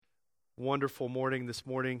Wonderful morning this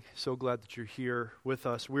morning. So glad that you're here with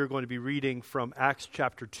us. We're going to be reading from Acts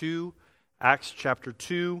chapter 2. Acts chapter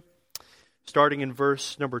 2, starting in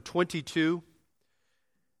verse number 22.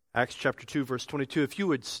 Acts chapter 2, verse 22. If you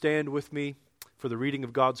would stand with me for the reading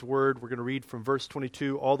of God's Word, we're going to read from verse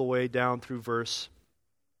 22 all the way down through verse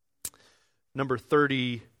number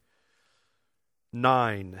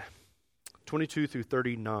 39. 22 through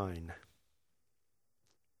 39.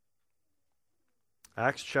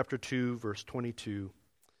 Acts chapter 2, verse 22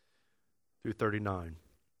 through 39.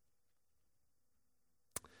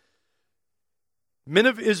 Men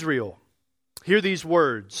of Israel, hear these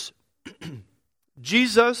words.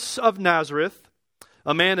 Jesus of Nazareth,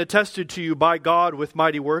 a man attested to you by God with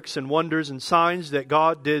mighty works and wonders and signs that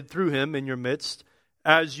God did through him in your midst,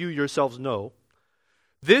 as you yourselves know.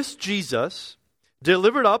 This Jesus,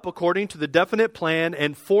 delivered up according to the definite plan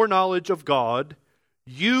and foreknowledge of God,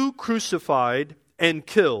 you crucified and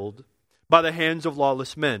killed by the hands of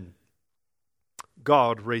lawless men.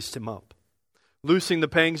 God raised him up, loosing the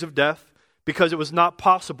pangs of death, because it was not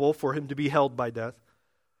possible for him to be held by death.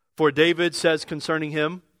 For David says concerning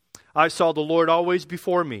him, I saw the Lord always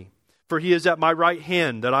before me, for he is at my right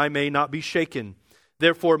hand, that I may not be shaken.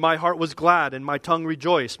 Therefore my heart was glad, and my tongue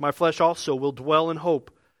rejoiced. My flesh also will dwell in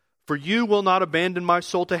hope. For you will not abandon my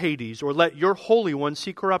soul to Hades, or let your Holy One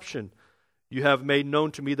see corruption. You have made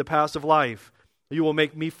known to me the paths of life. You will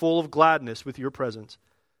make me full of gladness with your presence.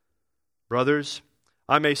 Brothers,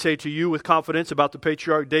 I may say to you with confidence about the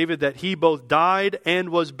patriarch David that he both died and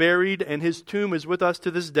was buried, and his tomb is with us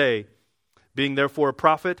to this day. Being therefore a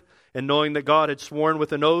prophet, and knowing that God had sworn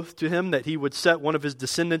with an oath to him that he would set one of his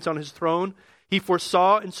descendants on his throne, he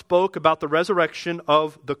foresaw and spoke about the resurrection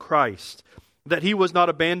of the Christ, that he was not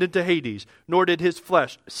abandoned to Hades, nor did his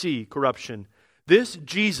flesh see corruption. This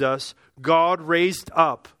Jesus God raised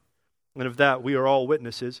up, and of that we are all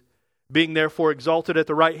witnesses. Being therefore exalted at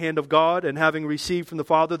the right hand of God, and having received from the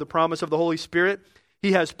Father the promise of the Holy Spirit,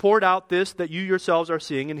 he has poured out this that you yourselves are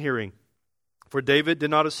seeing and hearing. For David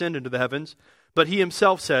did not ascend into the heavens, but he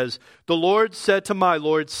himself says, The Lord said to my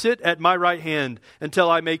Lord, Sit at my right hand until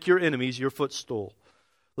I make your enemies your footstool.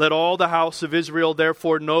 Let all the house of Israel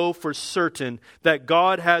therefore know for certain that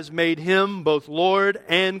God has made him both Lord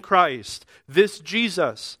and Christ, this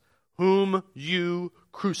Jesus, whom you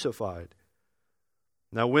crucified.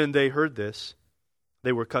 Now when they heard this,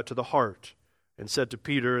 they were cut to the heart, and said to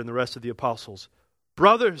Peter and the rest of the apostles,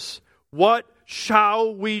 Brothers, what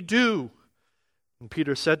shall we do? And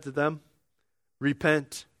Peter said to them,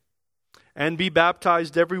 Repent, and be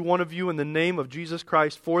baptized every one of you in the name of Jesus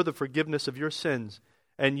Christ for the forgiveness of your sins,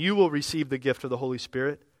 and you will receive the gift of the Holy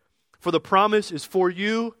Spirit. For the promise is for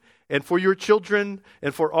you, and for your children,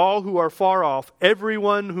 and for all who are far off,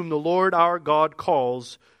 everyone whom the Lord our God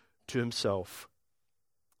calls to himself.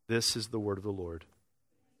 This is the word of the Lord.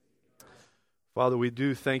 Father, we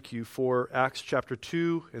do thank you for Acts chapter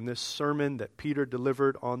 2 and this sermon that Peter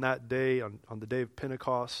delivered on that day, on the day of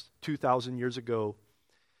Pentecost, 2,000 years ago,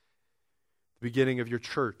 the beginning of your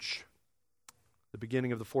church, the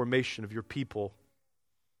beginning of the formation of your people,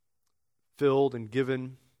 filled and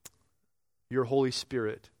given your Holy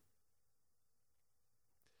Spirit.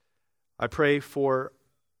 I pray for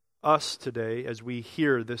us today as we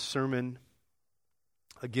hear this sermon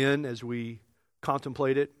again, as we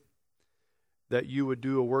contemplate it, that you would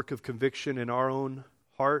do a work of conviction in our own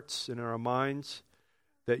hearts and in our minds,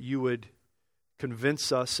 that you would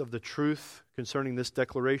convince us of the truth concerning this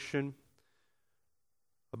declaration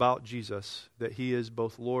about Jesus, that he is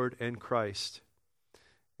both Lord and Christ,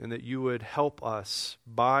 and that you would help us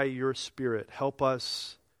by your Spirit, help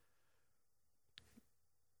us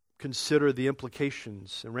consider the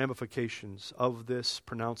implications and ramifications of this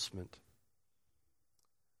pronouncement,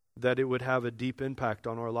 that it would have a deep impact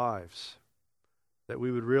on our lives, that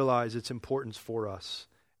we would realize its importance for us,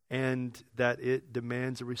 and that it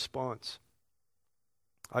demands a response.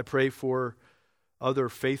 I pray for other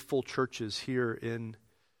faithful churches here in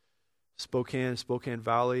Spokane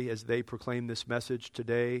Valley as they proclaim this message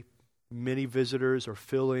today. Many visitors are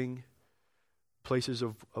filling places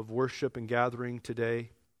of worship and gathering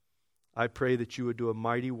today. I pray that you would do a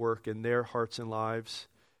mighty work in their hearts and lives,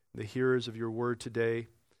 the hearers of your word today.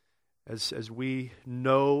 As we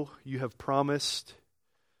know, you have promised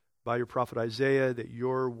by your prophet Isaiah that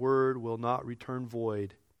your word will not return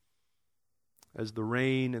void. As the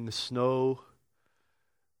rain and the snow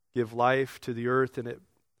give life to the earth and it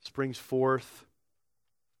springs forth,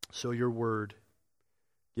 so your word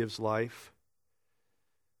gives life.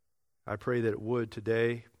 I pray that it would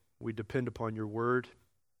today. We depend upon your word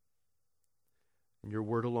and your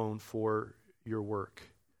word alone for your work.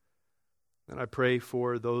 And I pray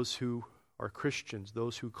for those who are Christians,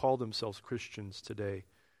 those who call themselves Christians today,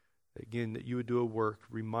 again, that you would do a work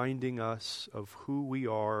reminding us of who we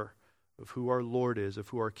are, of who our Lord is, of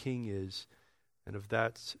who our King is, and of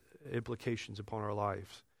that implications upon our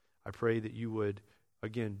lives. I pray that you would,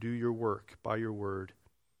 again, do your work by your word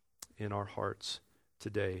in our hearts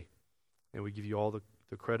today. And we give you all the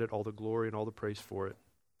credit, all the glory, and all the praise for it.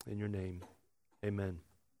 In your name, amen.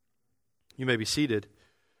 You may be seated.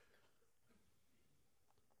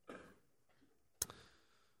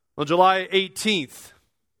 On July 18th,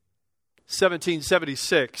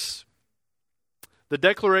 1776, the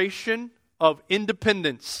Declaration of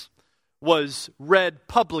Independence was read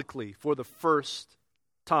publicly for the first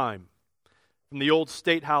time from the old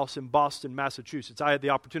State House in Boston, Massachusetts. I had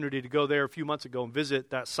the opportunity to go there a few months ago and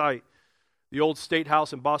visit that site. The old State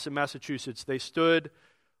House in Boston, Massachusetts. They stood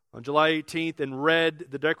on July 18th and read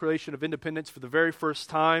the Declaration of Independence for the very first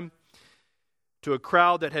time to a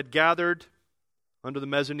crowd that had gathered under the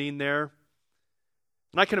mezzanine there.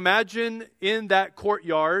 And I can imagine in that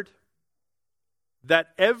courtyard that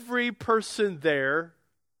every person there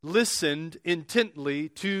listened intently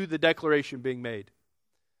to the declaration being made.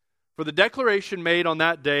 For the declaration made on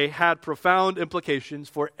that day had profound implications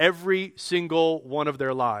for every single one of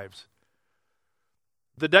their lives.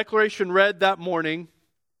 The declaration read that morning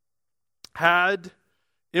had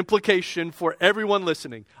implication for everyone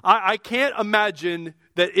listening. I can't imagine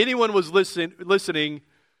that anyone was listening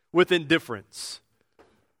with indifference,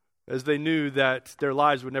 as they knew that their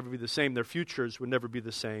lives would never be the same, their futures would never be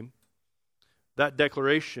the same. That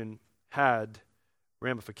declaration had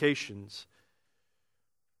ramifications.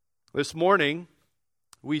 This morning,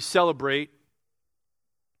 we celebrate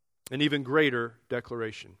an even greater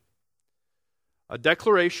declaration. A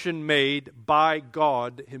declaration made by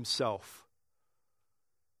God Himself.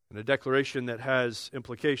 And a declaration that has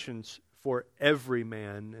implications for every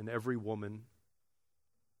man and every woman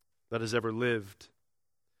that has ever lived.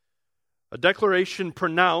 A declaration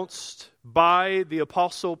pronounced by the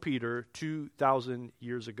Apostle Peter 2,000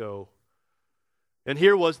 years ago. And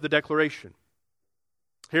here was the declaration.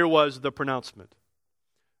 Here was the pronouncement.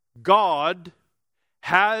 God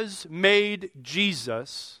has made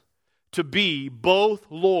Jesus to be both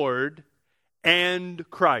Lord and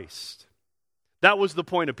Christ. That was the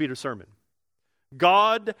point of Peter's sermon.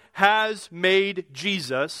 God has made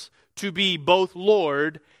Jesus to be both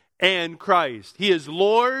Lord and Christ. He is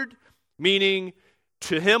Lord, meaning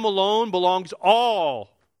to Him alone belongs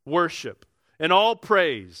all worship and all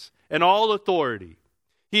praise and all authority.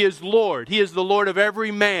 He is Lord. He is the Lord of every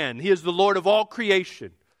man. He is the Lord of all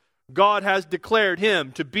creation. God has declared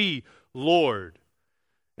Him to be Lord.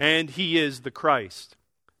 And He is the Christ,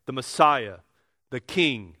 the Messiah, the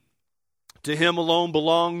King. To Him alone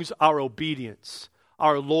belongs our obedience,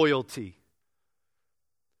 our loyalty.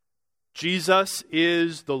 Jesus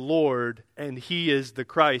is the Lord and He is the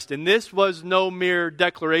Christ. And this was no mere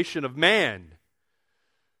declaration of man.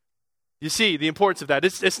 You see the importance of that.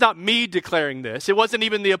 It's not me declaring this. It wasn't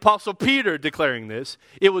even the Apostle Peter declaring this.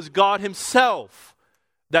 It was God Himself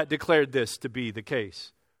that declared this to be the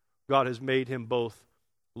case. God has made Him both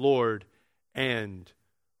Lord and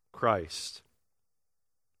Christ.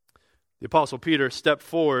 The Apostle Peter stepped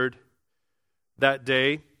forward that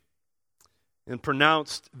day and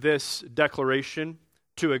pronounced this declaration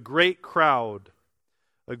to a great crowd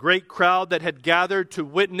that had gathered to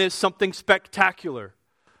witness something spectacular.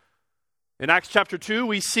 In Acts chapter 2,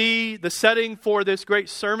 we see the setting for this great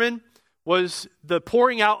sermon was the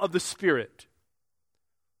pouring out of the Spirit.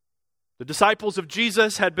 The disciples of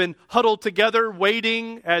Jesus had been huddled together,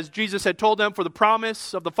 waiting, as Jesus had told them, for the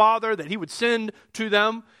promise of the Father that He would send to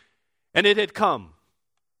them. And it had come.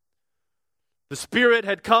 The Spirit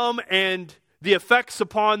had come, and the effects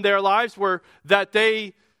upon their lives were that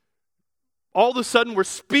they all of a sudden were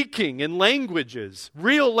speaking in languages,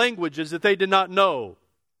 real languages that they did not know.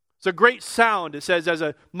 It's a great sound, it says, as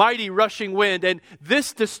a mighty rushing wind. And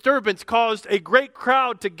this disturbance caused a great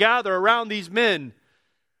crowd to gather around these men.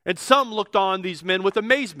 And some looked on these men with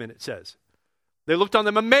amazement, it says. They looked on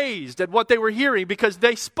them amazed at what they were hearing because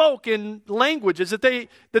they spoke in languages that they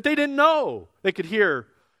didn't know they could hear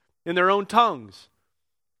in their own tongues.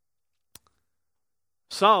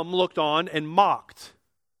 Some looked on and mocked.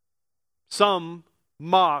 Some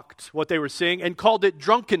mocked what they were seeing and called it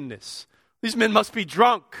drunkenness. These men must be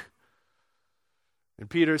drunk. And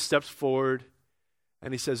Peter steps forward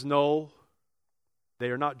and he says, no, they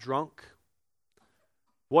are not drunk.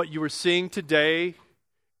 What you are seeing today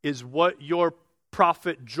is what your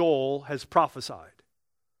prophet Joel has prophesied.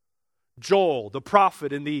 Joel, the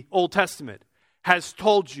prophet in the Old Testament, has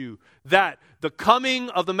told you that the coming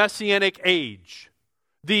of the Messianic age,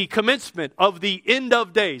 the commencement of the end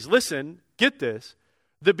of days, listen, get this,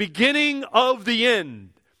 the beginning of the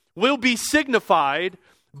end will be signified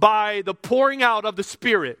by the pouring out of the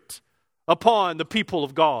Spirit upon the people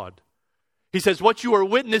of God. He says, what you are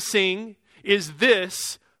witnessing is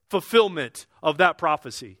this fulfillment of that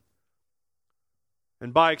prophecy.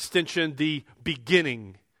 And by extension, the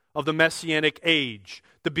beginning of the Messianic age,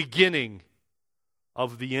 the beginning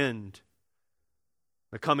of the end,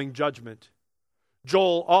 the coming judgment.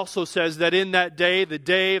 Joel also says that in that day, the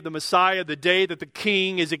day of the Messiah, the day that the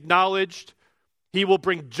King is acknowledged, he will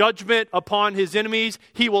bring judgment upon his enemies.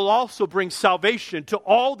 He will also bring salvation to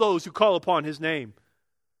all those who call upon his name.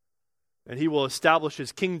 And he will establish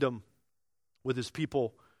his kingdom with his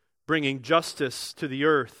people, bringing justice to the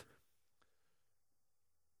earth.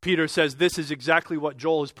 Peter says this is exactly what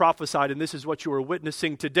Joel has prophesied, and this is what you are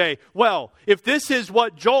witnessing today. Well, if this is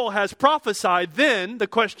what Joel has prophesied, then the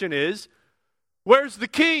question is, where's the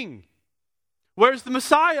king? Where's the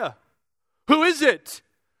Messiah? Who is it?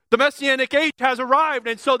 The Messianic age has arrived,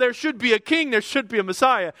 and so there should be a king, there should be a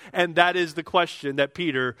Messiah. And that is the question that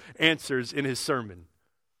Peter answers in his sermon.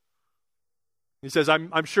 He says,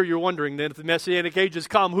 I'm sure you're wondering that if the Messianic age has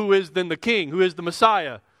come, who is then the king? Who is the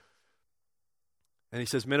Messiah? And he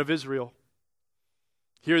says, men of Israel,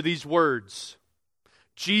 hear these words.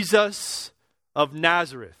 Jesus of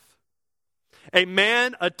Nazareth, a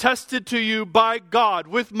man attested to you by God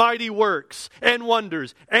with mighty works and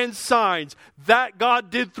wonders and signs that God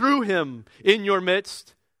did through him in your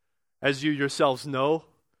midst, as you yourselves know.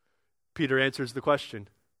 Peter answers the question,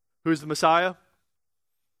 who is the Messiah?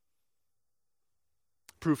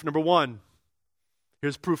 Proof number one.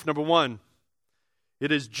 Here's proof number one.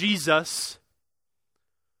 It is Jesus,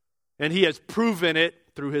 and he has proven it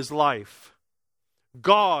through his life.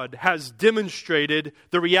 God has demonstrated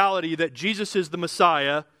the reality that Jesus is the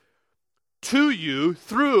Messiah to you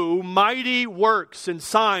through mighty works and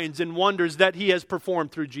signs and wonders that he has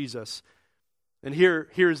performed through Jesus. And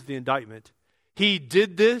here's the indictment. He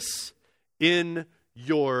did this in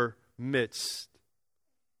your midst.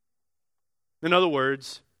 In other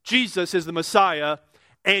words, Jesus is the Messiah,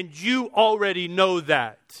 and you already know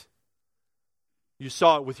that. You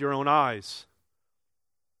saw it with your own eyes.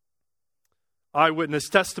 Eyewitness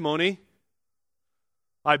testimony,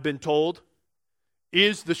 I've been told,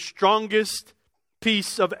 is the strongest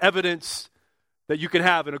piece of evidence that you can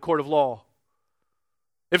have in a court of law.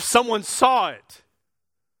 If someone saw it,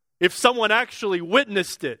 if someone actually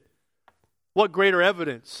witnessed it, what greater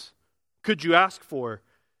evidence could you ask for?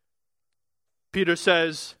 Peter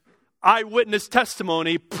says, eyewitness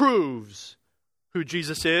testimony proves who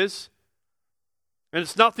Jesus is. And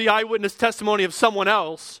it's not the eyewitness testimony of someone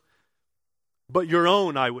else, but your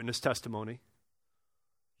own eyewitness testimony.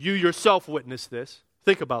 You yourself witnessed this.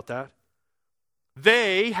 Think about that.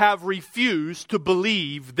 They have refused to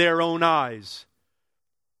believe their own eyes.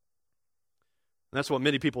 And that's what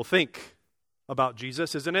many people think about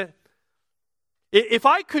Jesus, isn't it? If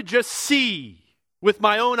I could just see with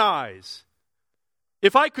my own eyes,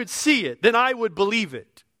 if I could see it, then I would believe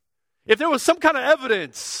it. If there was some kind of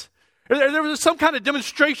evidence, if there was some kind of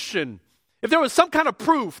demonstration, if there was some kind of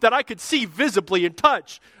proof that I could see visibly and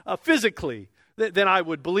touch physically, then I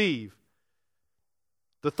would believe.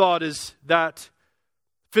 The thought is that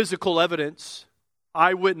physical evidence,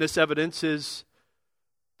 eyewitness evidence, is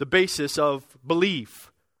the basis of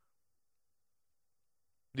belief.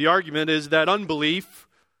 The argument is that unbelief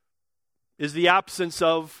is the absence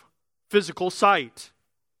of physical sight.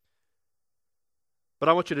 But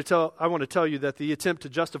I want to tell you that the attempt to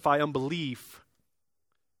justify unbelief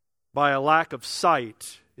by a lack of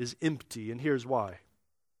sight is empty, and here's why.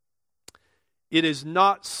 It is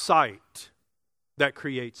not sight that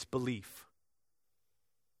creates belief.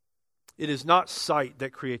 It is not sight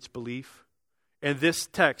that creates belief, and this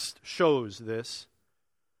text shows this.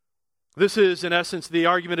 This is, in essence, the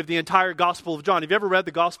argument of the entire Gospel of John. Have you ever read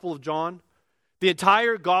the Gospel of John? The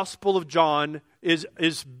entire Gospel of John is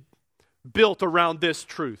built around this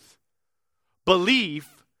truth.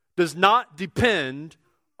 Belief does not depend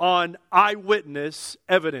on eyewitness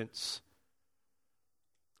evidence.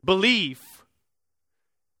 Belief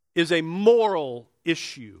is a moral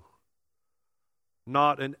issue,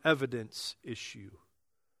 not an evidence issue.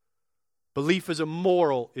 Belief is a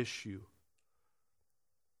moral issue,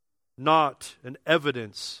 not an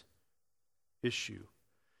evidence issue.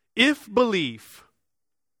 If belief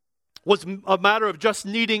was a matter of just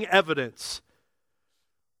needing evidence,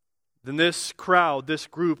 then this crowd, this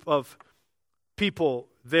group of people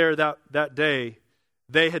there that day,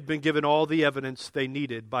 they had been given all the evidence they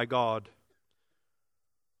needed by God.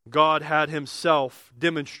 God had himself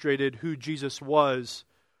demonstrated who Jesus was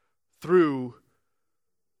through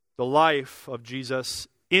the life of Jesus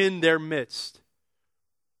in their midst.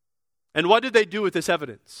 And what did they do with this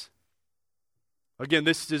evidence? Again,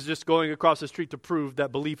 this is just going across the street to prove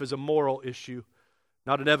that belief is a moral issue,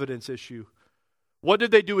 not an evidence issue. What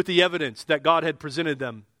did they do with the evidence that God had presented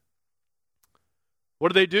them? What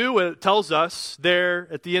do they do? Well, it tells us there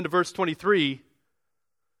at the end of verse 23.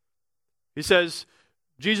 He says,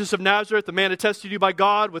 Jesus of Nazareth, the man attested to you by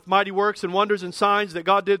God with mighty works and wonders and signs that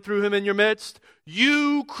God did through him in your midst,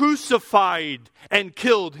 you crucified and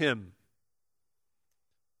killed him.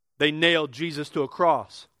 They nailed Jesus to a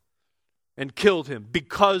cross and killed him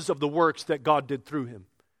because of the works that God did through him.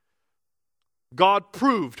 God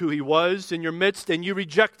proved who he was in your midst, and you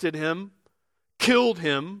rejected him, killed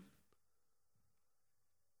him.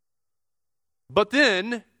 But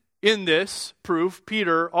then, in this proof,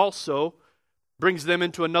 Peter also brings them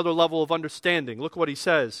into another level of understanding. Look what he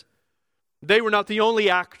says. They were not the only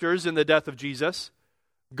actors in the death of Jesus.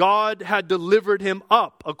 God had delivered him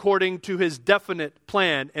up according to his definite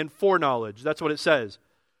plan and foreknowledge. That's what it says.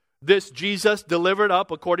 This Jesus delivered up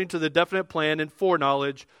according to the definite plan and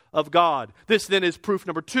foreknowledge of God. This then is proof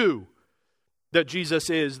number 2 that Jesus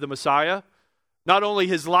is the Messiah. Not only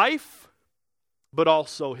his life, but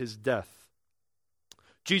also his death.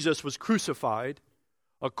 Jesus was crucified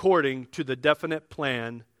according to the definite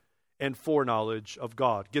plan and foreknowledge of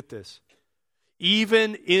God. Get this.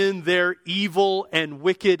 Even in their evil and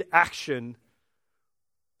wicked action,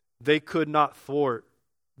 they could not thwart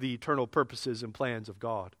the eternal purposes and plans of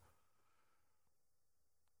God.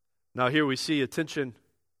 Now here we see a tension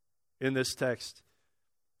in this text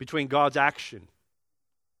between God's action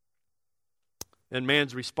and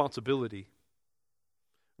man's responsibility.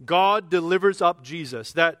 God delivers up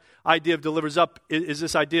Jesus. That idea of delivers up is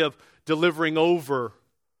this idea of delivering over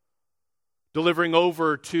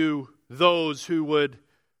to those who would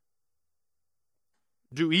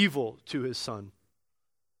do evil to his son.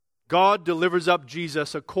 God delivers up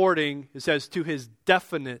Jesus according, it says, to his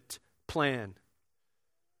definite plan.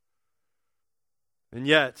 And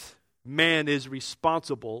yet, man is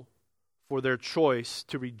responsible for their choice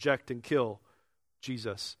to reject and kill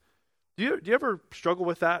Jesus. Do you ever struggle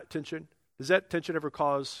with that tension? Does that tension ever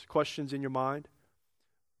cause questions in your mind?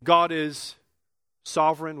 God is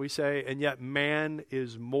sovereign, we say, and yet man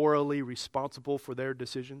is morally responsible for their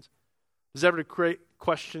decisions. Does that ever create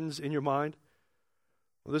questions in your mind?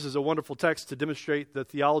 Well, this is a wonderful text to demonstrate the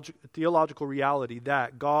theological reality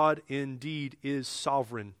that God indeed is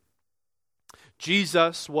sovereign.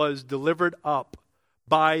 Jesus was delivered up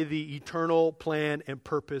by the eternal plan and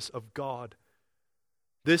purpose of God.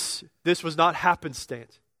 This was not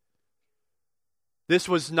happenstance. This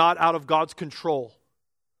was not out of God's control.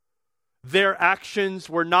 Their actions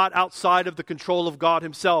were not outside of the control of God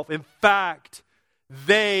himself. In fact,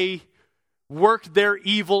 they worked their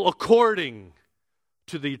evil according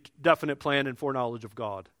to the definite plan and foreknowledge of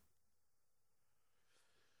God.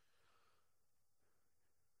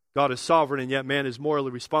 God is sovereign, and yet man is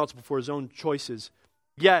morally responsible for his own choices.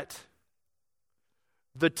 Yet,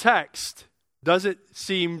 the text doesn't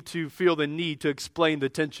seem to feel the need to explain the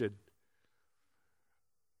tension.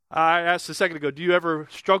 I asked a second ago, do you ever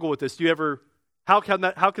struggle with this? How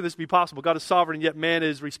can this be possible? God is sovereign, and yet man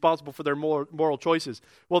is responsible for their moral choices.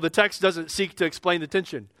 Well, the text doesn't seek to explain the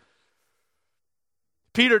tension.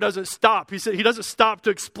 Peter doesn't stop. He doesn't stop to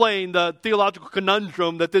explain the theological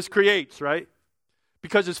conundrum that this creates, right?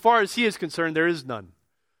 Because as far as he is concerned, there is none.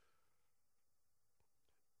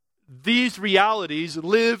 These realities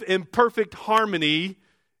live in perfect harmony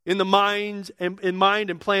in the mind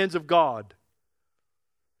and plans of God.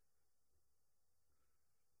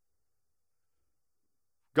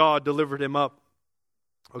 God delivered him up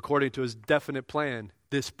according to his definite plan.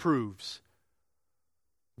 This proves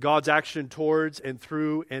God's action towards and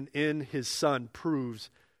through and in his Son proves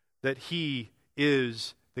that he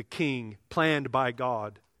is the king planned by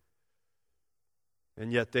God.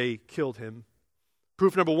 And yet they killed him.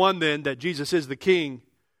 Proof number 1 then that Jesus is the king,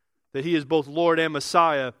 that he is both Lord and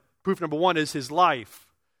Messiah. Proof number 1 is his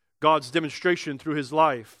life, God's demonstration through his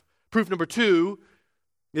life. Proof number 2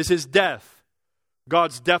 is his death,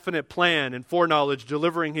 God's definite plan and foreknowledge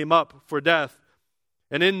delivering him up for death.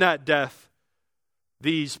 And in that death,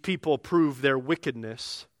 these people prove their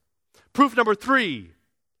wickedness. Proof number 3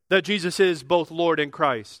 that Jesus is both Lord and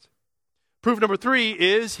Christ. Proof number 3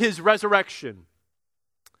 is his resurrection.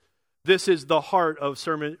 This is the heart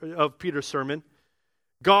of Peter's sermon.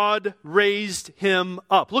 God raised him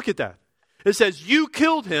up. Look at that. It says, you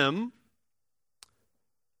killed him,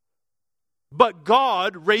 but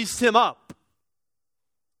God raised him up.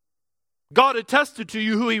 God attested to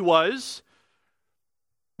you who he was,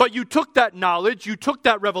 but you took that knowledge, you took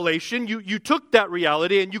that revelation, you took that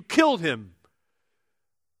reality, and you killed him.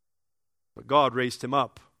 But God raised him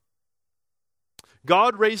up.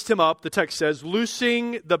 God raised him up, the text says,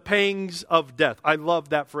 loosing the pangs of death. I love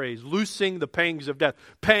that phrase, loosing the pangs of death.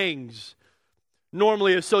 Pangs,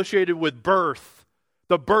 normally associated with birth,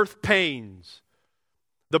 the birth pains.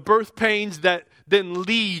 The birth pains that then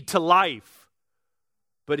lead to life.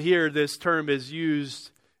 But here this term is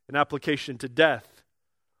used in application to death.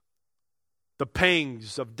 The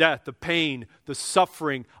pangs of death, the pain, the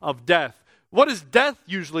suffering of death. What does death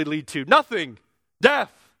usually lead to? Nothing.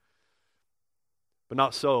 Death. But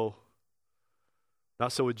not so.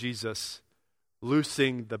 Not so with Jesus.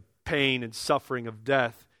 Loosing the pain and suffering of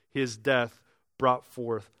death, his death brought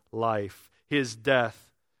forth life. His death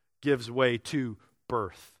gives way to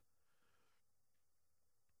birth.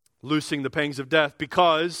 Loosing the pangs of death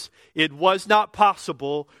because it was not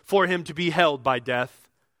possible for him to be held by death.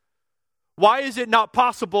 Why is it not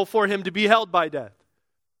possible for him to be held by death?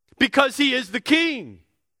 Because he is the king.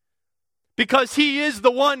 Because he is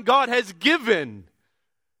the one God has given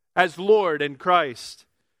as Lord and Christ.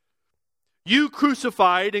 You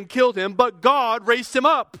crucified and killed him, but God raised him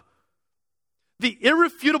up. The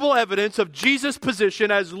irrefutable evidence of Jesus'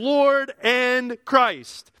 position as Lord and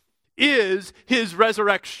Christ is his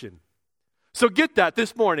resurrection. So get that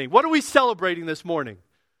this morning. What are we celebrating this morning?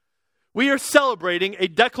 We are celebrating a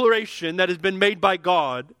declaration that has been made by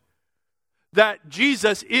God that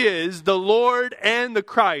Jesus is the Lord and the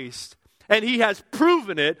Christ, and he has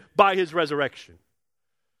proven it by his resurrection.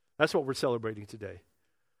 That's what we're celebrating today,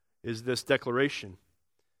 is this declaration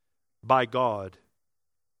by God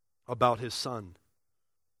about his Son.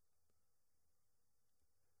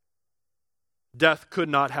 Death could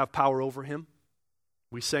not have power over him.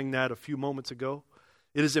 We sang that a few moments ago.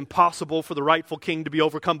 It is impossible for the rightful king to be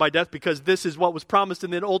overcome by death because this is what was promised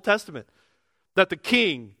in the Old Testament. That the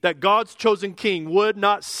king, that God's chosen king would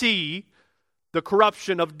not see the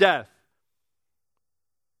corruption of death.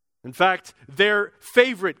 In fact, their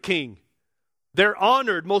favorite king, their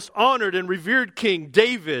honored, most honored and revered king,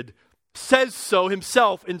 David, says so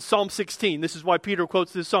himself in Psalm 16. This is why Peter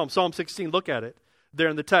quotes this psalm. Psalm 16, look at it there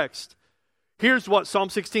in the text. Here's what Psalm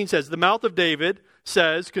 16 says. The mouth of David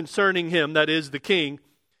says concerning him, that is the king,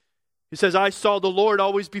 he says, I saw the Lord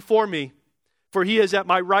always before me, for he is at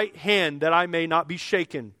my right hand that I may not be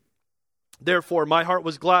shaken. Therefore my heart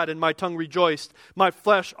was glad and my tongue rejoiced. My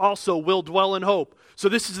flesh also will dwell in hope. So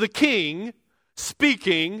this is the king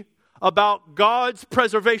speaking about God's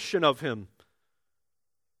preservation of him.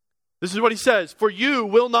 This is what he says. For you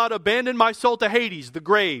will not abandon my soul to Hades, the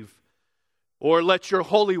grave, or let your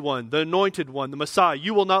Holy One, the Anointed One, the Messiah,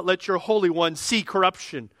 you will not let your Holy One see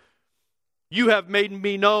corruption. You have made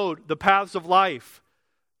me know the paths of life.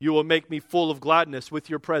 You will make me full of gladness with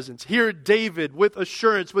your presence. Here David, with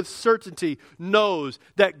assurance, with certainty, knows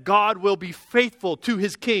that God will be faithful to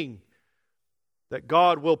his king. That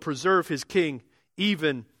God will preserve his king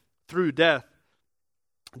even through death.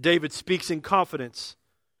 David speaks in confidence.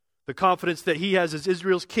 The confidence that he has as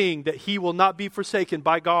Israel's king, that he will not be forsaken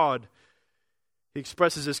by God. He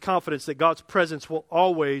expresses his confidence that God's presence will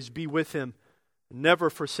always be with him, never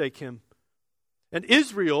forsake him. And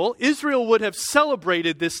Israel would have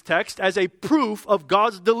celebrated this text as a proof of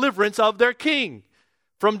God's deliverance of their king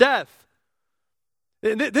from death.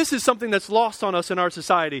 And this is something that's lost on us in our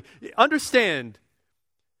society. Understand,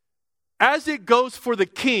 as it goes for the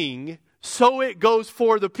king, so it goes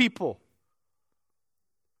for the people.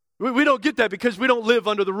 We don't get that because we don't live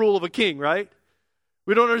under the rule of a king, right?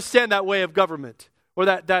 We don't understand that way of government or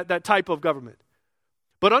that type of government.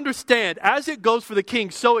 But understand, as it goes for the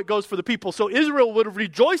king, so it goes for the people. So Israel would have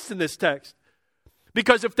rejoiced in this text.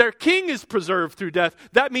 Because if their king is preserved through death,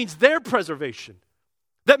 that means their preservation.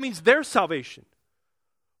 That means their salvation.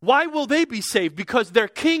 Why will they be saved? Because their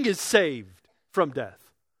king is saved from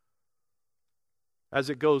death.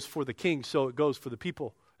 As it goes for the king, so it goes for the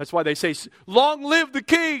people. That's why they say, long live the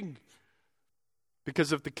king!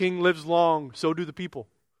 Because if the king lives long, so do the people.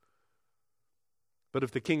 But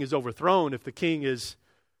if the king is overthrown, if the king is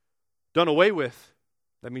done away with,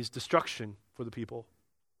 that means destruction for the people.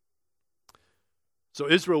 So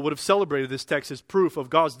Israel would have celebrated this text as proof of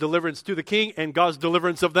God's deliverance to the king and God's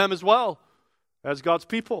deliverance of them as well, as God's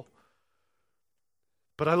people.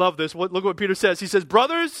 But I love this. Look what Peter says. He says,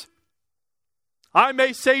 brothers, I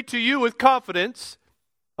may say to you with confidence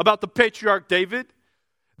about the patriarch David,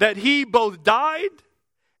 that he both died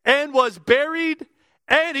and was buried,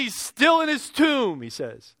 and he's still in his tomb, he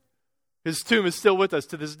says. His tomb is still with us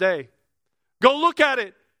to this day. Go look at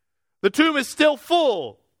it. The tomb is still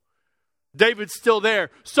full. David's still there.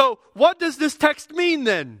 So what does this text mean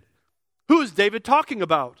then? Who is David talking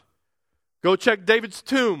about? Go check David's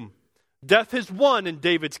tomb. Death has won in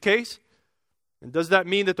David's case. And does that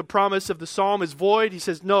mean that the promise of the psalm is void? He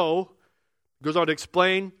says no. He goes on to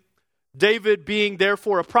explain. David being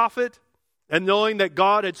therefore a prophet, and knowing that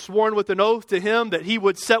God had sworn with an oath to him that he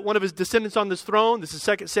would set one of his descendants on this throne. This is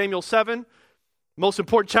 2 Samuel 7, most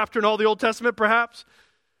important chapter in all the Old Testament perhaps.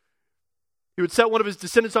 He would set one of his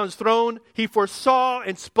descendants on his throne. He foresaw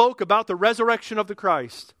and spoke about the resurrection of the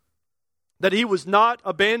Christ, that he was not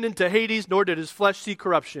abandoned to Hades, nor did his flesh see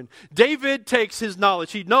corruption. David takes his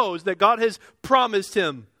knowledge. He knows that God has promised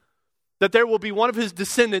him that there will be one of his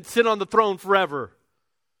descendants sit on the throne forever.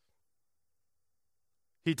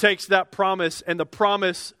 He takes that promise and the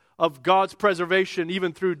promise of God's preservation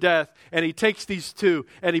even through death, and he takes these two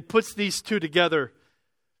and he puts these two together.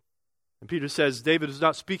 And Peter says David is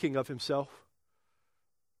not speaking of himself.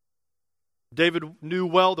 David knew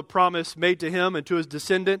well the promise made to him and to his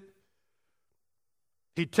descendant.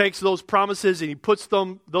 He takes those promises and he puts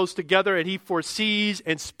those together, and he foresees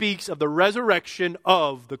and speaks of the resurrection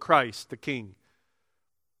of the Christ, the King.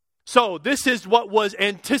 So this is what was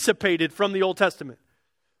anticipated from the Old Testament.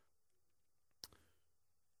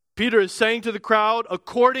 Peter is saying to the crowd,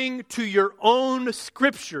 according to your own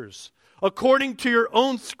scriptures,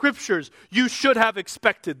 you should have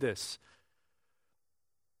expected this.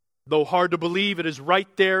 Though hard to believe, it is right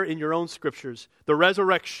there in your own scriptures. The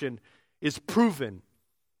resurrection is proven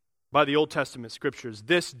by the Old Testament scriptures.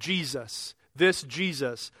 This Jesus,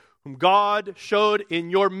 whom God showed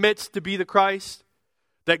in your midst to be the Christ,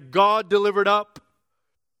 that God delivered up,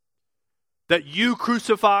 that you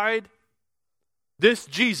crucified, this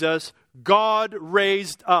Jesus, God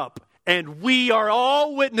raised up. And we are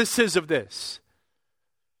all witnesses of this.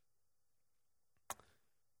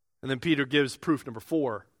 And then Peter gives proof number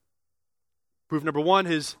 4. Proof number 1,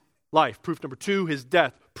 his life. Proof number 2, his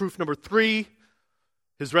death. Proof number 3,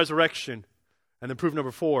 his resurrection. And then proof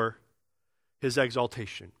number 4, his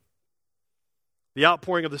exaltation. The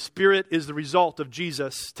outpouring of the Spirit is the result of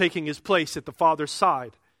Jesus taking his place at the Father's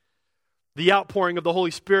side. The outpouring of the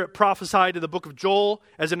Holy Spirit prophesied in the book of Joel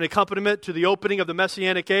as an accompaniment to the opening of the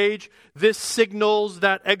Messianic age. This signals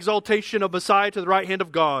that exaltation of Messiah to the right hand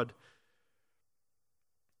of God.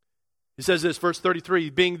 He says this, verse 33,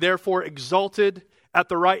 being therefore exalted at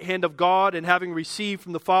the right hand of God, and having received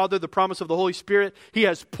from the Father the promise of the Holy Spirit, he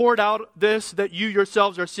has poured out this that you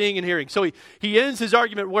yourselves are seeing and hearing. So he ends his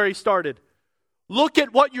argument where he started. Look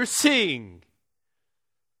at what you're seeing.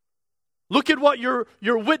 Look at what you're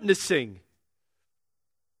witnessing.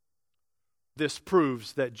 This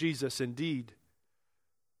proves that Jesus indeed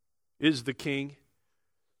is the King.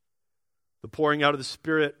 The pouring out of the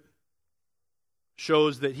Spirit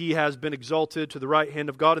shows that he has been exalted to the right hand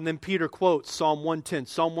of God. And then Peter quotes Psalm 110.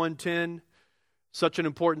 Psalm 110, such an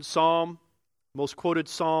important psalm, most quoted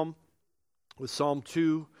psalm with Psalm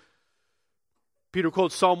 2. Peter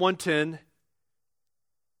quotes Psalm 110.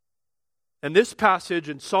 And this passage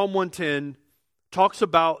in Psalm 110 talks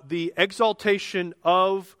about the exaltation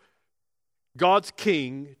of God's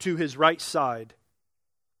King to his right side.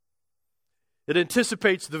 It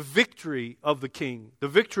anticipates the victory of the King, the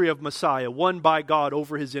victory of Messiah, won by God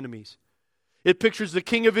over his enemies. It pictures the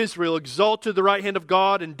King of Israel exalted to the right hand of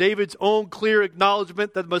God, and David's own clear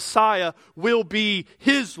acknowledgement that Messiah will be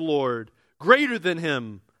his Lord, greater than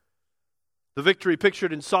him. The victory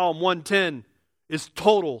pictured in Psalm 110 is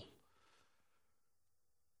total.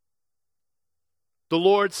 The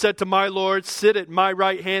Lord said to my Lord, sit at my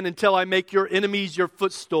right hand until I make your enemies your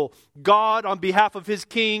footstool. God, on behalf of his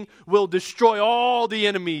King, will destroy all the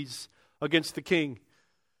enemies against the King.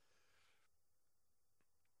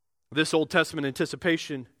 This Old Testament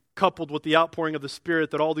anticipation, coupled with the outpouring of the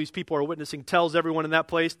Spirit that all these people are witnessing, tells everyone in that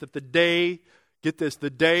place that the day, get this, the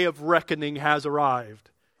day of reckoning has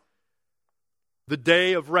arrived. The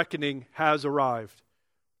day of reckoning has arrived.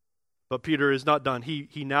 But Peter is not done.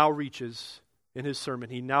 He now reaches... in his sermon,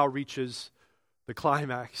 he now reaches the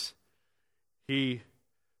climax. He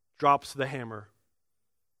drops the hammer.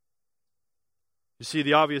 You see,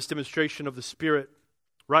 the obvious demonstration of the Spirit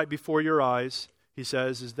right before your eyes, he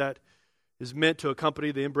says, is meant to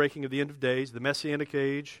accompany the inbreaking of the end of days, the Messianic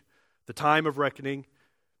age, the time of reckoning.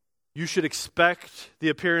 You should expect the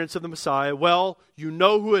appearance of the Messiah. Well, you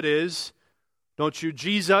know who it is, don't you?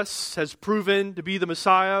 Jesus has proven to be the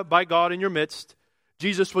Messiah by God in your midst.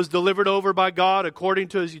 Jesus was delivered over by God according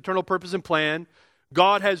to his eternal purpose and plan.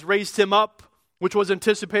 God has raised him up, which was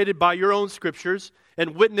anticipated by your own scriptures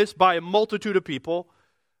and witnessed by a multitude of people.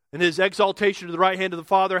 And his exaltation to the right hand of the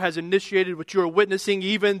Father has initiated what you are witnessing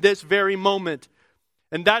even this very moment.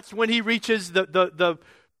 And that's when he reaches the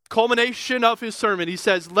culmination of his sermon. He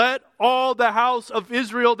says, let all the house of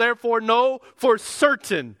Israel therefore know for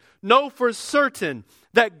certain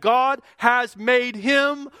that God has made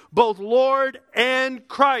him both Lord and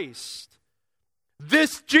Christ.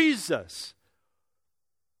 This Jesus,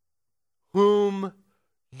 whom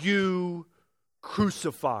you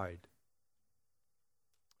crucified.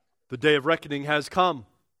 The day of reckoning has come.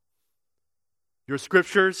 Your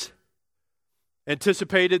scriptures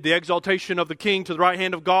anticipated the exaltation of the king to the right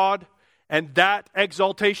hand of God, and that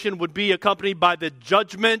exaltation would be accompanied by the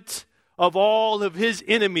judgment of all of his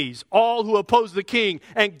enemies, all who oppose the king.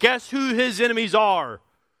 And guess who his enemies are?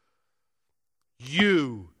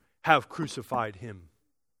 You have crucified him.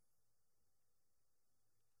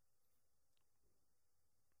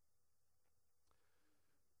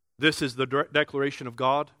 This is the declaration of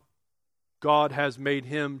God. God has made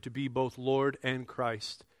him to be both Lord and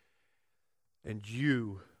Christ, and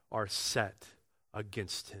you are set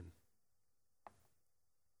against him.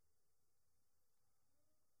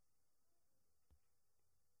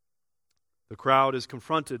 The crowd is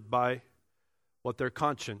confronted by what their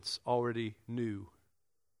conscience already knew,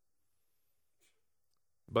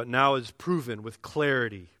 but now is proven with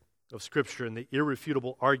clarity of Scripture and the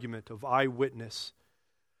irrefutable argument of eyewitness.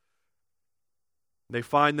 They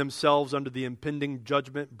find themselves under the impending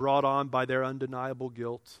judgment brought on by their undeniable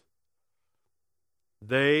guilt.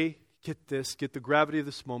 They, get the gravity of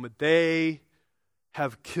this moment, they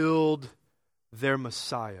have killed their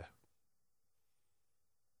Messiah.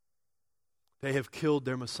 They have killed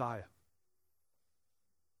their Messiah.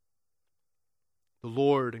 The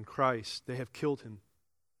Lord and Christ, they have killed him.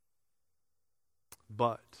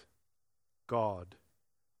 But God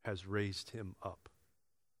has raised him up.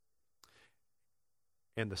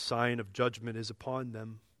 And the sign of judgment is upon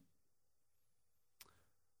them.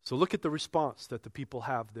 So look at the response that the people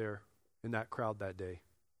have there in that crowd that day.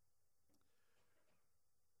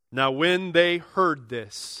 Now when they heard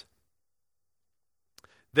this,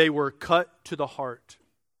 they were cut to the heart.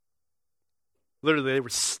 Literally, they were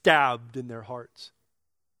stabbed in their hearts.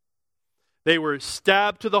 They were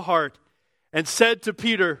stabbed to the heart and said to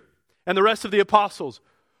Peter and the rest of the apostles,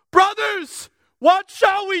 "Brothers, what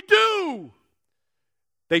shall we do?"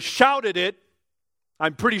 They shouted it,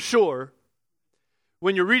 I'm pretty sure.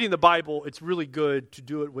 When you're reading the Bible, it's really good to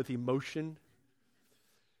do it with emotion.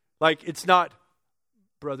 Like, it's not,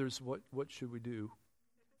 brothers, what should we do?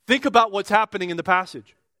 Think about what's happening in the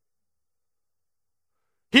passage.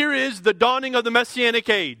 Here is the dawning of the Messianic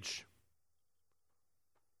age,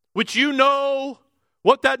 which you know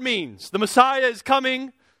what that means. The Messiah is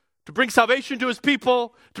coming to bring salvation to his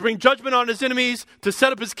people, to bring judgment on his enemies, to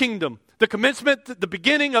set up his kingdom. The commencement, the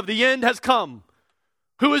beginning of the end has come.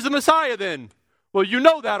 Who is the Messiah then? Well, you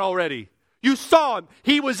know that already. You saw him.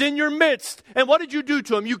 He was in your midst. And what did you do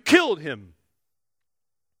to him? You killed him.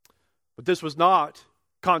 But this was not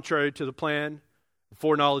contrary to the plan and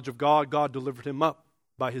foreknowledge of God. God delivered him up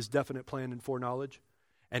by his definite plan and foreknowledge.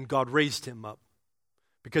 And God raised him up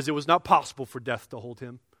because it was not possible for death to hold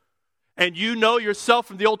him. And you know yourself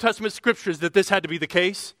from the Old Testament scriptures that this had to be the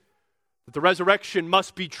case, that the resurrection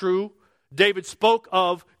must be true. David spoke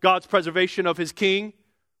of God's preservation of his king,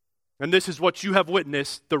 and this is what you have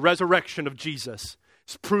witnessed, the resurrection of Jesus.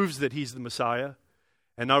 This proves that he's the Messiah.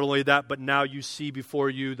 And not only that, but now you see before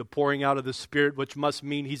you the pouring out of the Spirit, which must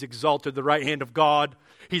mean he's exalted the right hand of God.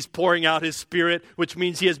 He's pouring out his Spirit, which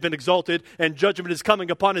means he has been exalted, and judgment is coming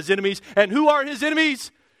upon his enemies. And who are his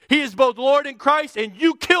enemies? He is both Lord and Christ, and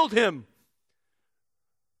you killed him.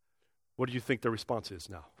 What do you think the response is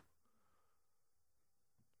now?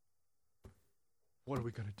 What are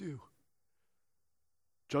we going to do?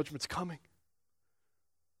 Judgment's coming.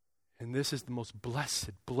 And this is the most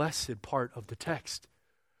blessed part of the text.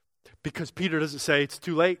 Because Peter doesn't say it's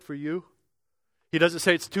too late for you. He doesn't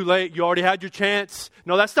say it's too late. You already had your chance.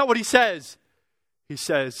 No, that's not what he says. He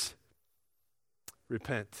says,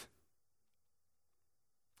 repent.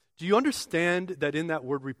 Do you understand that in that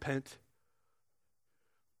word repent,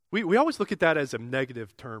 we always look at that as a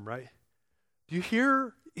negative term, right? Do you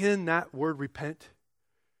hear in that word repent,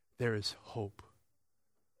 there is hope.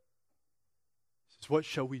 This is what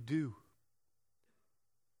shall we do?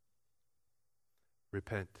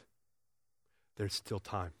 Repent. There's still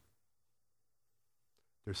time.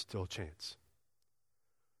 There's still a chance.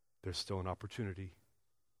 There's still an opportunity.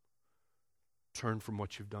 Turn from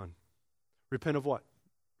what you've done. Repent of what?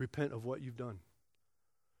 Repent of what you've done.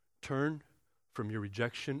 Turn from your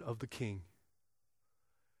rejection of the King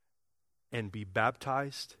and be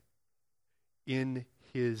baptized in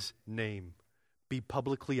his name. Be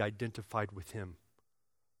publicly identified with him.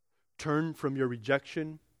 turn from your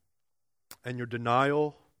rejection and your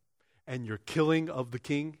denial and your killing of the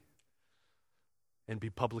king and be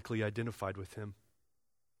publicly identified with him.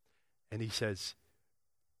 And he says,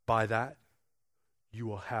 by that, you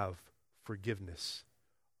will have forgiveness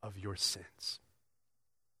of your sins.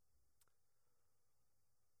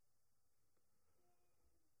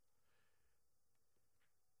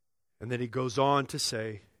 And then he goes on to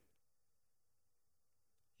say,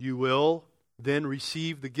 you will then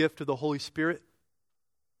receive the gift of the Holy Spirit,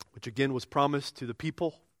 which again was promised to the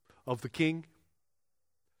people of the King.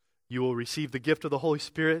 You will receive the gift of the Holy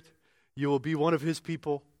Spirit. You will be one of his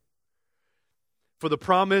people. For the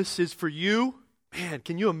promise is for you. Man,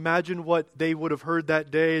 can you imagine what they would have heard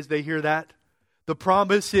that day as they hear that? The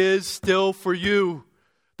promise is still for you.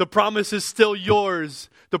 The promise is still yours.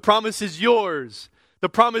 The promise is yours. The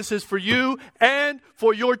promise is for you and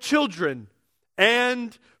for your children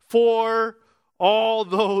and for all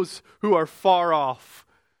those who are far off.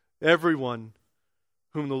 Everyone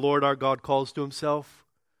whom the Lord our God calls to himself.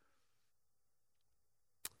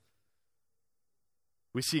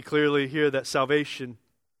 We see clearly here that salvation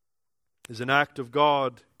is an act of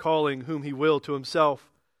God calling whom he will to himself.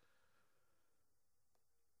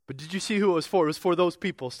 But did you see who it was for? It was for those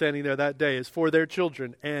people standing there that day. It was for their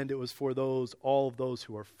children, and it was for all of those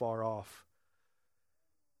who are far off.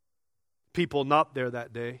 People not there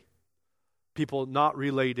that day. People not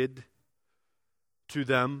related to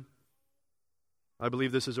them. I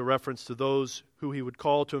believe this is a reference to those who he would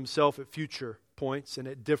call to himself at future points and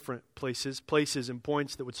at different places and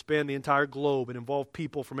points that would span the entire globe and involve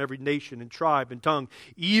people from every nation and tribe and tongue,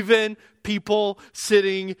 even people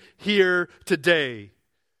sitting here today.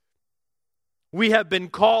 We have been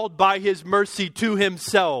called by his mercy to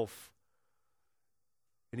himself.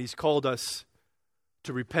 And he's called us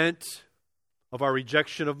to repent of our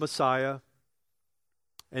rejection of Messiah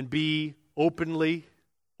and be openly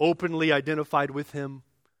identified with him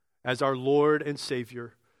as our Lord and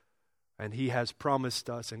Savior. And he has promised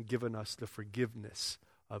us and given us the forgiveness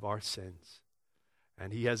of our sins.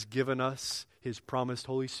 And he has given us his promised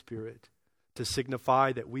Holy Spirit to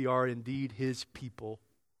signify that we are indeed his people.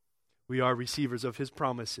 We are receivers of his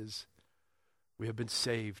promises. We have been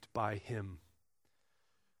saved by him.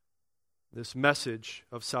 This message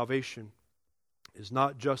of salvation is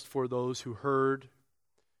not just for those who heard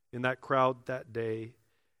in that crowd that day,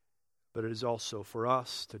 but it is also for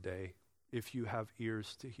us today, if you have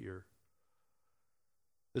ears to hear.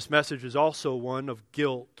 This message is also one of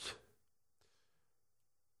guilt,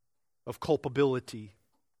 of culpability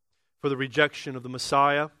for the rejection of the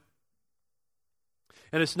Messiah.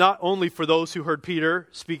 And it's not only for those who heard Peter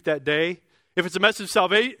speak that day. If it's a message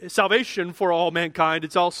of salvation for all mankind,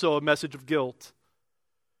 it's also a message of guilt.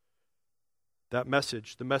 That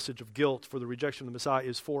message, the message of guilt for the rejection of the Messiah,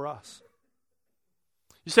 is for us.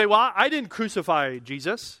 You say, well, I didn't crucify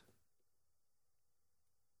Jesus.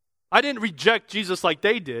 I didn't reject Jesus like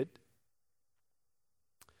they did.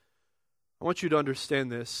 I want you to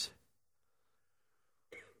understand this.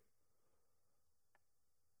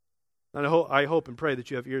 And I hope and pray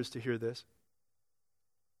that you have ears to hear this.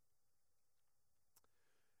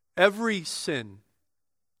 Every sin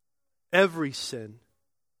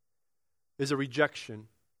is a rejection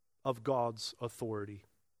of God's authority.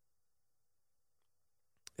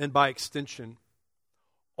 And by extension,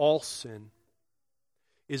 all sin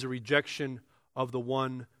is a rejection of the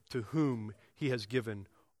one to whom he has given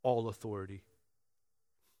all authority.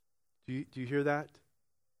 Do you hear that?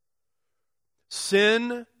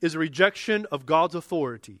 Sin is a rejection of God's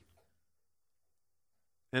authority.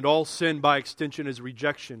 And all sin, by extension, is a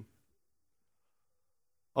rejection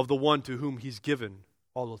of the one to whom he's given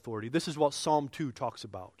all authority. This is what Psalm 2 talks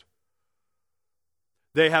about.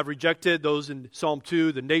 They have rejected, those in Psalm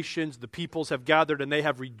 2, the nations, the peoples have gathered, and they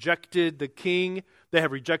have rejected the king. They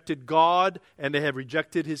have rejected God, and they have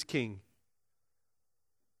rejected his king.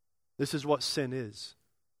 This is what sin is.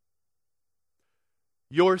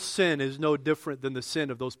 Your sin is no different than the sin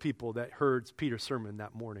of those people that heard Peter's sermon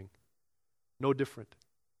that morning. No different.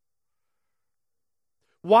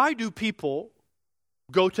 Why do people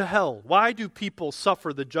go to hell? Why do people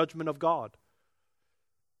suffer the judgment of God?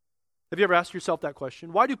 Have you ever asked yourself that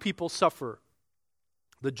question? Why do people suffer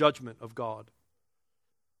the judgment of God?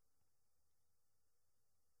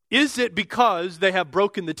 Is it because they have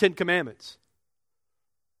broken the Ten Commandments?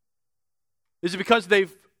 Is it because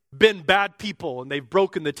they've been bad people and they've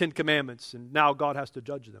broken the Ten Commandments and now God has to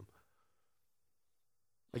judge them?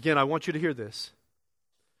 Again, I want you to hear this.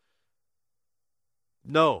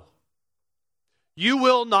 No. You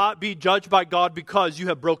will not be judged by God because you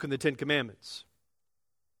have broken the Ten Commandments.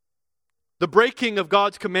 The breaking of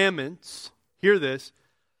God's commandments, hear this,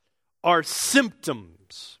 are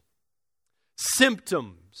symptoms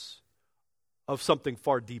of something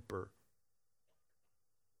far deeper.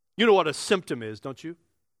 You know what a symptom is, don't you?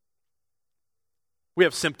 We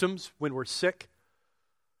have symptoms when we're sick.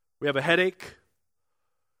 We have a headache.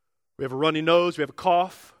 We have a runny nose. We have a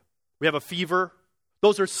cough. We have a fever.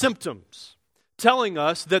 Those are symptoms telling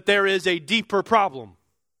us that there is a deeper problem.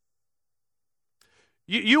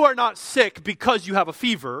 You are not sick because you have a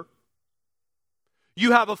fever.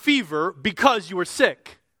 You have a fever because you are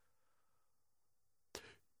sick.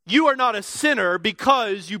 You are not a sinner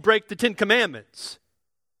because you break the 10 Commandments.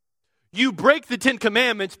 You break the 10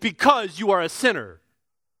 Commandments because you are a sinner.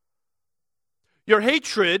 Your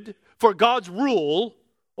hatred for God's rule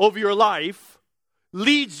over your life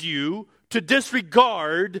leads you to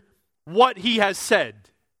disregard what He has said.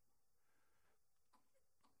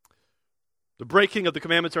 The breaking of the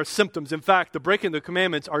commandments are symptoms. In fact, the breaking of the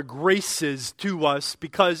commandments are graces to us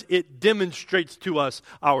because it demonstrates to us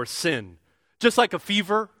our sin. Just like a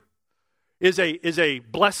fever is a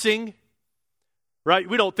blessing, right?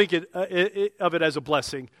 We don't think of it as a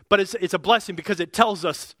blessing, but it's a blessing because it tells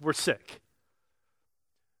us we're sick.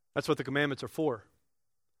 That's what the commandments are for.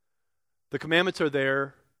 The commandments are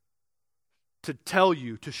there to tell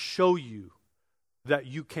you, to show you that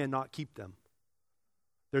you cannot keep them.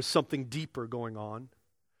 There's something deeper going on.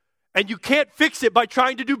 And you can't fix it by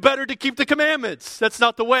trying to do better to keep the commandments. That's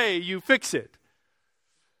not the way you fix it.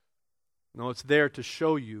 No, it's there to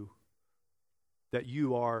show you that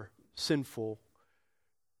you are sinful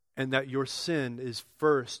and that your sin is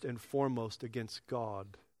first and foremost against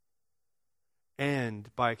God and,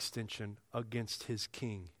 by extension, against His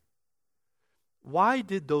King. Why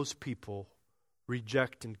did those people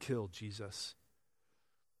reject and kill Jesus?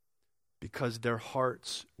 Because their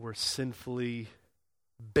hearts were sinfully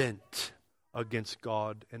bent against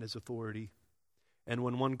God and His authority. And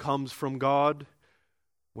when one comes from God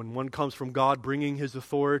bringing His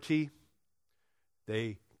authority,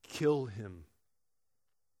 they kill Him.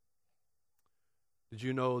 Did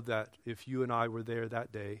you know that if you and I were there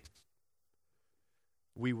that day,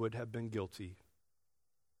 we would have been guilty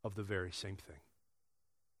of the very same thing?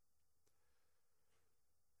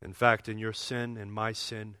 In fact, in your sin and my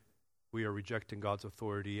sin, we are rejecting God's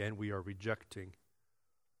authority, and we are rejecting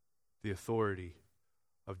the authority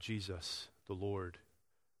of Jesus, the Lord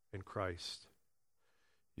and Christ.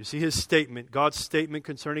 You see His statement, God's statement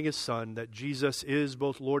concerning His Son, that Jesus is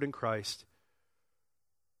both Lord and Christ.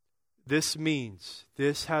 This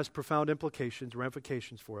has profound implications,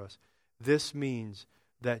 ramifications for us. This means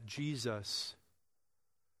that Jesus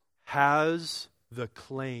has the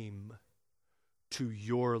claim to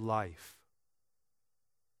your life.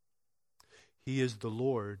 He is the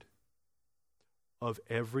Lord of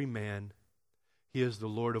every man. He is the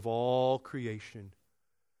Lord of all creation.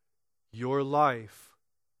 Your life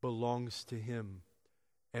belongs to Him,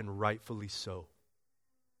 and rightfully so.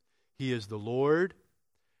 He is the Lord,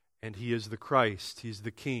 and He is the Christ. He's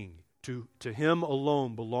the King. To Him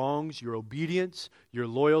alone belongs your obedience, your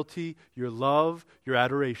loyalty, your love, your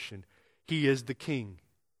adoration. He is the King.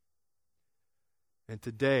 And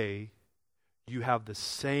today, you have the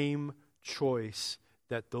same choice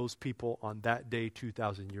that those people on that day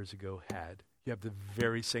 2,000 years ago had. You have the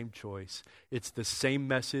very same choice. It's the same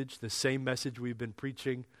message we've been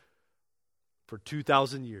preaching for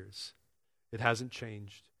 2,000 years. It hasn't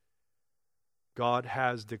changed. God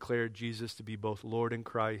has declared Jesus to be both Lord and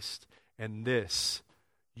Christ, and this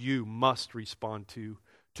you must respond to.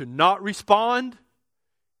 To not respond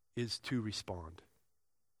is to respond.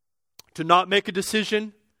 To not make a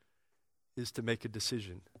decision is to make a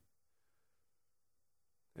decision.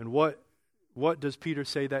 And what does Peter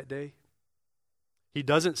say that day? He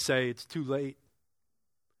doesn't say it's too late.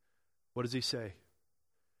 What does he say?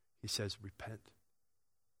 He says, repent.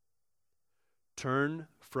 Turn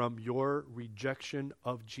from your rejection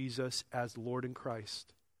of Jesus as Lord and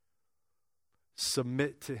Christ.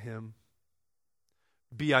 Submit to Him.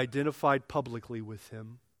 Be identified publicly with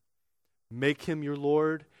Him. Make Him your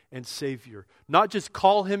Lord and Savior. Not just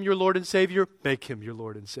call Him your Lord and Savior, make Him your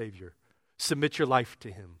Lord and Savior. Submit your life to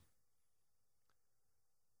Him.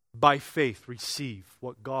 By faith, receive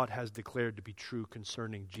what God has declared to be true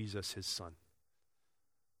concerning Jesus, His Son.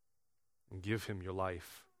 And give Him your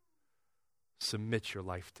life. Submit your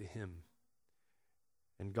life to Him.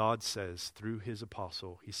 And God says, through His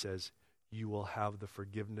apostle, He says, you will have the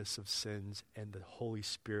forgiveness of sins and the Holy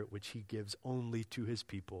Spirit, which He gives only to His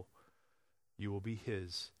people. You will be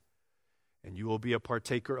His. And you will be a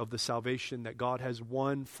partaker of the salvation that God has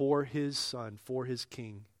won for His Son, for His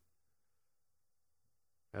King.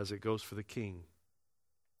 As it goes for the king,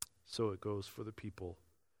 so it goes for the people.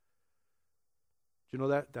 Do you know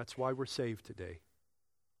that? That's why we're saved today.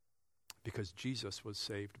 Because Jesus was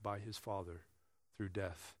saved by his Father through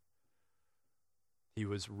death. He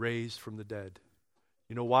was raised from the dead.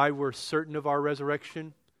 You know why we're certain of our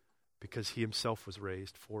resurrection? Because he himself was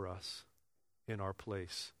raised for us in our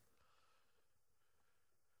place.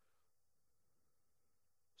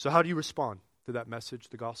 So how do you respond to that message,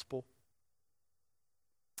 the gospel?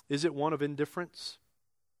 Is it one of indifference?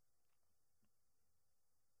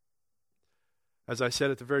 As I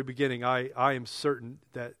said at the very beginning, I am certain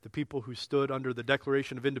that the people who stood under the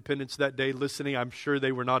Declaration of Independence that day listening, I'm sure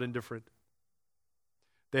they were not indifferent.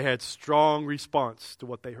 They had strong response to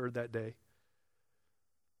what they heard that day.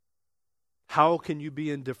 How can you be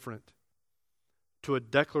indifferent to a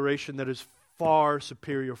declaration that is far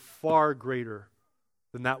superior, far greater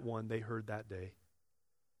than that one they heard that day?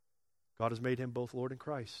 God has made him both Lord and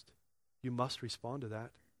Christ. You must respond to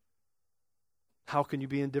that. How can you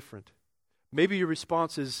be indifferent? Maybe your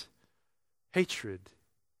response is hatred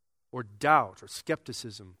or doubt or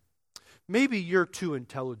skepticism. Maybe you're too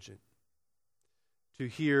intelligent to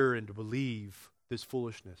hear and to believe this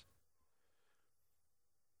foolishness.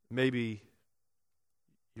 Maybe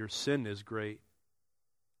your sin is great.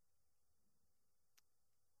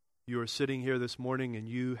 You are sitting here this morning and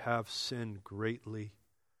you have sinned greatly.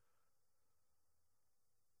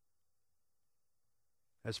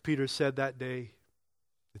 As Peter said that day,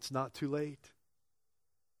 it's not too late.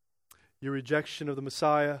 Your rejection of the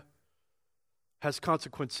Messiah has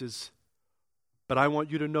consequences. But I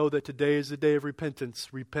want you to know that today is the day of repentance.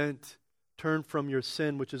 Repent. Turn from your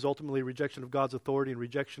sin, which is ultimately rejection of God's authority and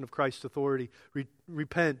rejection of Christ's authority.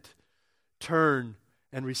 Repent. Turn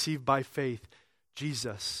and receive by faith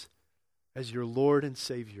Jesus as your Lord and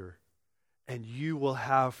Savior. And you will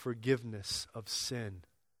have forgiveness of sin.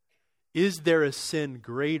 Is there a sin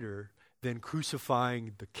greater than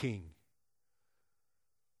crucifying the King?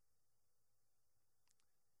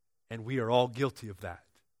 And we are all guilty of that.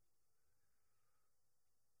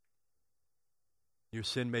 Your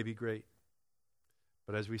sin may be great,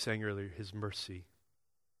 but as we sang earlier, his mercy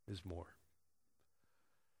is more.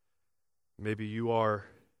 Maybe you are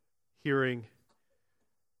hearing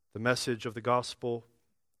the message of the gospel,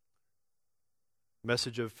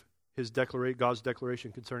 message of God's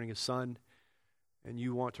declaration concerning his Son, and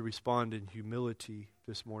you want to respond in humility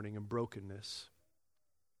this morning and brokenness.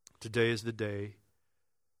 Today is the day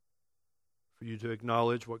for you to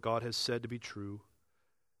acknowledge what God has said to be true.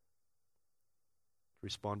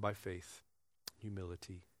 Respond by faith,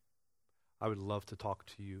 humility. I would love to talk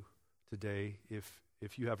to you today if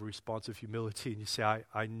you have a response of humility and you say,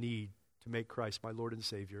 I need to make Christ my Lord and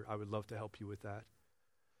Savior. I would love to help you with that.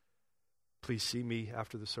 Please see me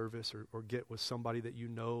after the service or get with somebody that you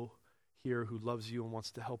know here who loves you and wants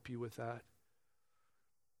to help you with that.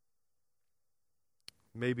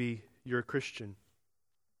 Maybe you're a Christian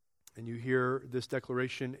and you hear this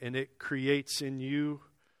declaration and it creates in you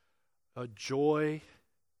a joy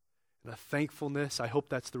and a thankfulness. I hope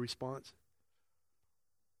that's the response.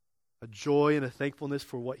 A joy and a thankfulness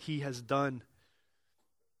for what he has done.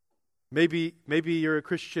 Maybe you're a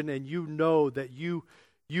Christian and you know that you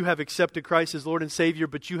have accepted Christ as Lord and Savior,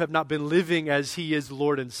 but you have not been living as he is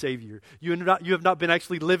Lord and Savior. You have not been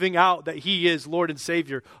actually living out that he is Lord and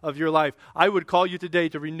Savior of your life. I would call you today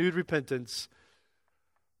to renewed repentance.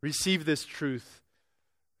 Receive this truth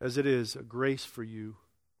as it is a grace for you.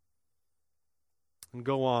 And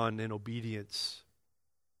go on in obedience,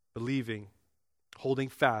 believing, holding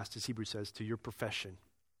fast, as Hebrews says, to your profession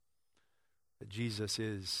that Jesus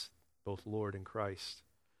is both Lord and Christ.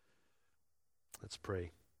 Let's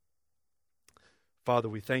pray. Father,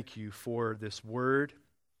 we thank you for this word.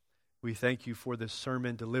 We thank you for this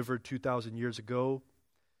sermon delivered 2,000 years ago.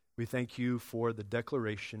 We thank you for the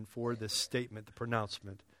declaration, for this statement, the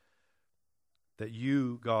pronouncement, that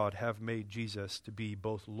you, God, have made Jesus to be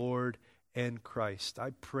both Lord and Christ.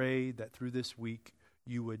 I pray that through this week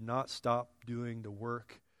you would not stop doing the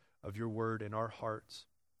work of your word in our hearts,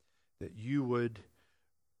 that you would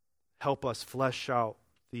help us flesh out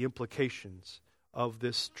the implications of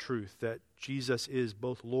this truth, that Jesus is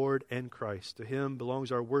both Lord and Christ. To him belongs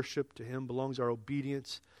our worship, to him belongs our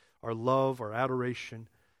obedience, our love, our adoration,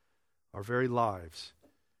 our very lives.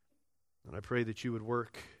 And I pray that you would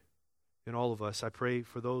work in all of us. I pray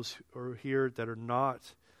for those who are here that are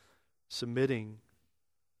not submitting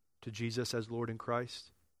to Jesus as Lord and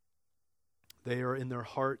Christ. They are in their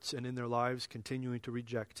hearts and in their lives continuing to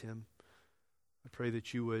reject him. I pray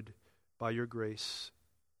that you would, by your grace,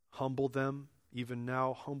 humble them, even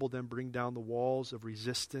now, humble them, bring down the walls of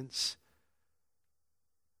resistance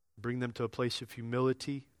Bring them to a place of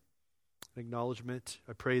humility and acknowledgement.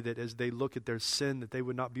 I pray that as they look at their sin, that they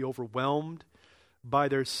would not be overwhelmed by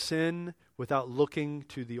their sin without looking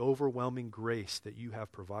to the overwhelming grace that you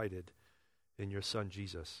have provided in your Son,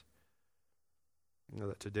 Jesus. You know,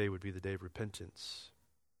 that today would be the day of repentance,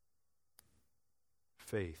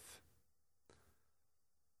 faith,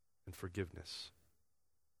 and forgiveness.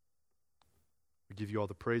 We give you all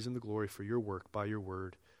the praise and the glory for your work by your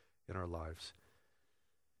word in our lives.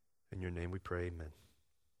 In your name we pray, amen.